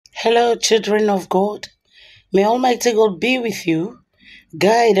Hello, children of God. May Almighty God be with you,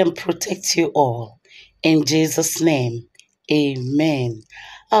 guide and protect you all. In Jesus' name, amen.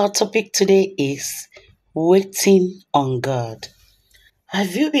 Our topic today is waiting on God.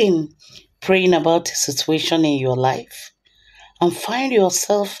 Have you been praying about a situation in your life and find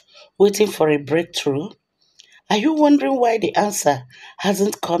yourself waiting for a breakthrough? Are you wondering why the answer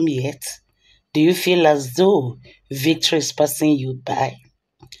hasn't come yet? Do you feel as though victory is passing you by?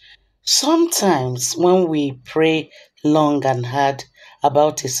 Sometimes, when we pray long and hard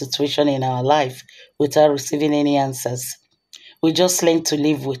about a situation in our life without receiving any answers, we just learn to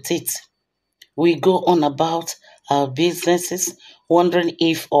live with it. We go on about our businesses, wondering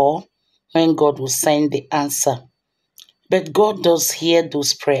if or when God will send the answer. But God does hear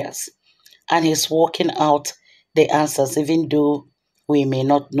those prayers, and He's working out the answers, even though we may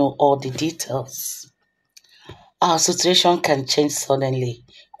not know all the details. Our situation can change suddenly,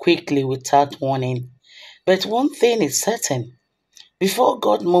 quickly, without warning. But one thing is certain: before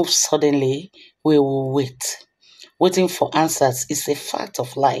God moves suddenly, we will wait. Waiting for answers is a fact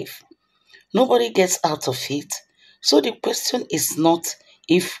of life. Nobody gets out of it. So the question is not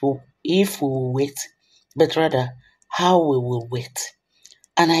if we will wait, but rather how we will wait.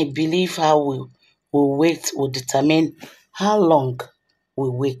 And I believe how we will wait will determine how long we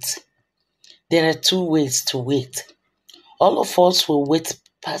wait. There are two ways to wait. All of us will wait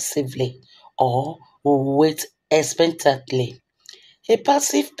passively or will wait expectantly. A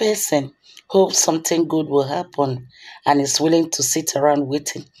passive person hopes something good will happen and is willing to sit around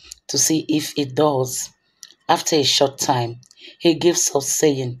waiting to see if it does. After a short time, he gives up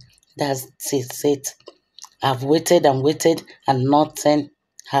saying, "That's it. I've waited and waited and nothing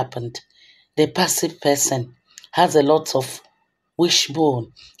happened." The passive person has a lot of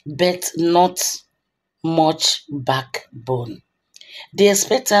wishbone, but not much backbone. The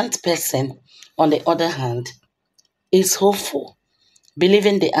expectant person, on the other hand, is hopeful,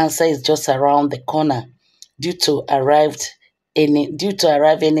 believing the answer is just around the corner due to arrive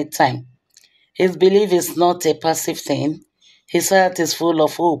anytime. His belief is not a passive thing. His heart is full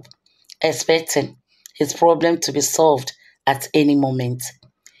of hope, expecting his problem to be solved at any moment.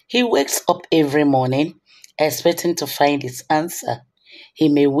 He wakes up every morning expecting to find his answer. He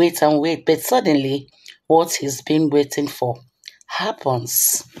may wait and wait, but suddenly what he's been waiting for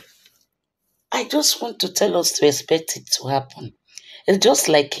happens. I just want to tell us to expect it to happen. It's just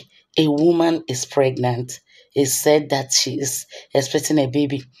like a woman is pregnant. It's said that she is expecting a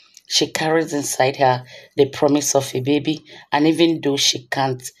baby. She carries inside her the promise of a baby, and even though she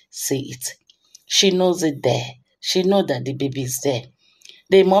can't see it, she knows it there. She knows that the baby is there.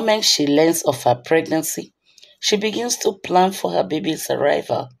 The moment she learns of her pregnancy, she begins to plan for her baby's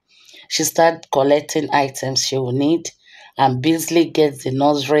arrival. She starts collecting items she will need and busily gets the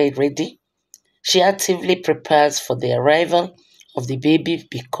nursery ready. She actively prepares for the arrival of the baby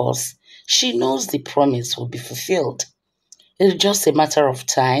because she knows the promise will be fulfilled. It's just a matter of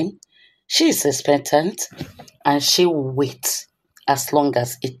time. She is expectant and she will wait as long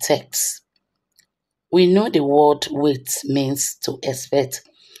as it takes. We know the word wait means to expect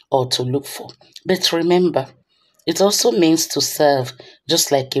or to look for. But remember, it also means to serve,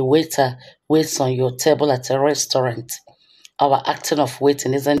 just like a waiter waits on your table at a restaurant. Our acting of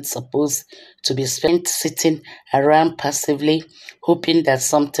waiting isn't supposed to be spent sitting around passively, hoping that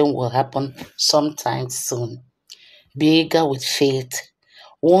something will happen sometime soon. Be eager with faith.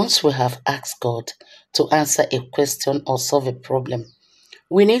 Once we have asked God to answer a question or solve a problem,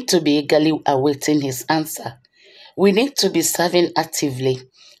 we need to be eagerly awaiting His answer. We need to be serving actively,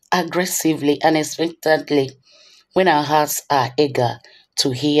 aggressively, and expectantly when our hearts are eager to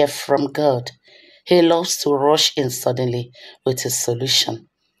hear from God. He loves to rush in suddenly with a solution.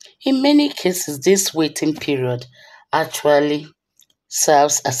 In many cases, this waiting period actually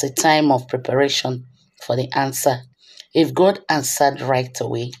serves as a time of preparation for the answer. If God answered right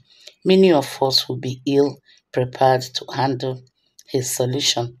away, many of us will be ill prepared to handle His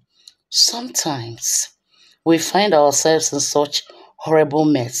solution. Sometimes we find ourselves in such horrible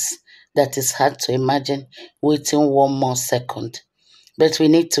mess that it's hard to imagine waiting one more second. But we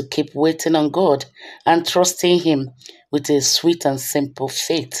need to keep waiting on God and trusting Him with a sweet and simple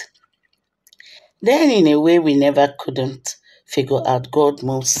faith. Then, in a way we never couldn't figure out, God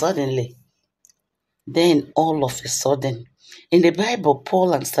moves suddenly. Then, all of a sudden, in the Bible,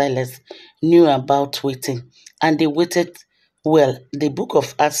 Paul and Silas knew about waiting and they waited well. The book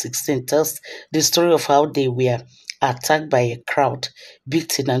of Acts 16 tells the story of how they were attacked by a crowd,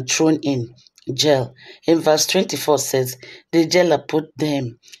 beaten, and thrown in jail. In verse 24 says, the jailer put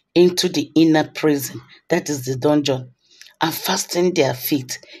them into the inner prison, that is the dungeon, and fastened their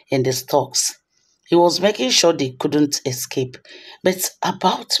feet in the stocks. He was making sure they couldn't escape. But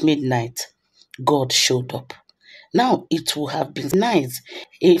about midnight, God showed up. Now, it would have been nice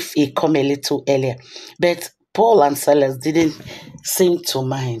if he come a little earlier, but Paul and Silas didn't seem to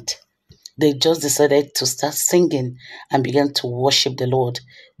mind. They just decided to start singing and began to worship the Lord.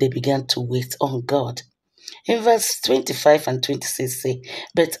 They began to wait on God. In verse 25 and 26 say,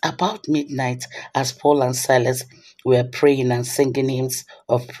 but about midnight, as Paul and Silas were praying and singing hymns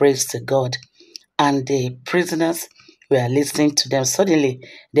of praise to God, and the prisoners were listening to them, suddenly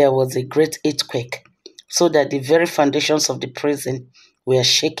there was a great earthquake, so that the very foundations of the prison were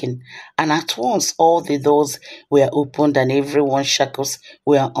shaken. And at once all the doors were opened and everyone's shackles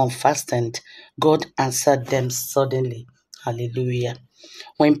were unfastened. God answered them suddenly. Hallelujah.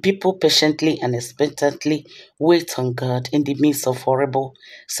 When people patiently and expectantly wait on God in the midst of horrible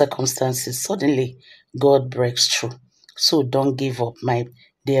circumstances, suddenly God breaks through. So don't give up, my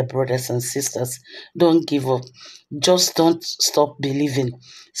dear brothers and sisters. Don't give up. Just don't stop believing.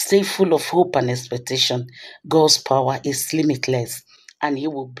 Stay full of hope and expectation. God's power is limitless and He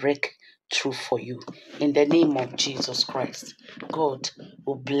will break through for you. In the name of Jesus Christ, God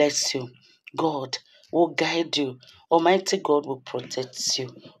will bless you. God will guide you. Almighty God will protect you.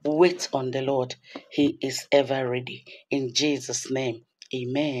 Wait on the Lord. He is ever ready. In Jesus' name,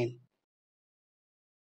 amen.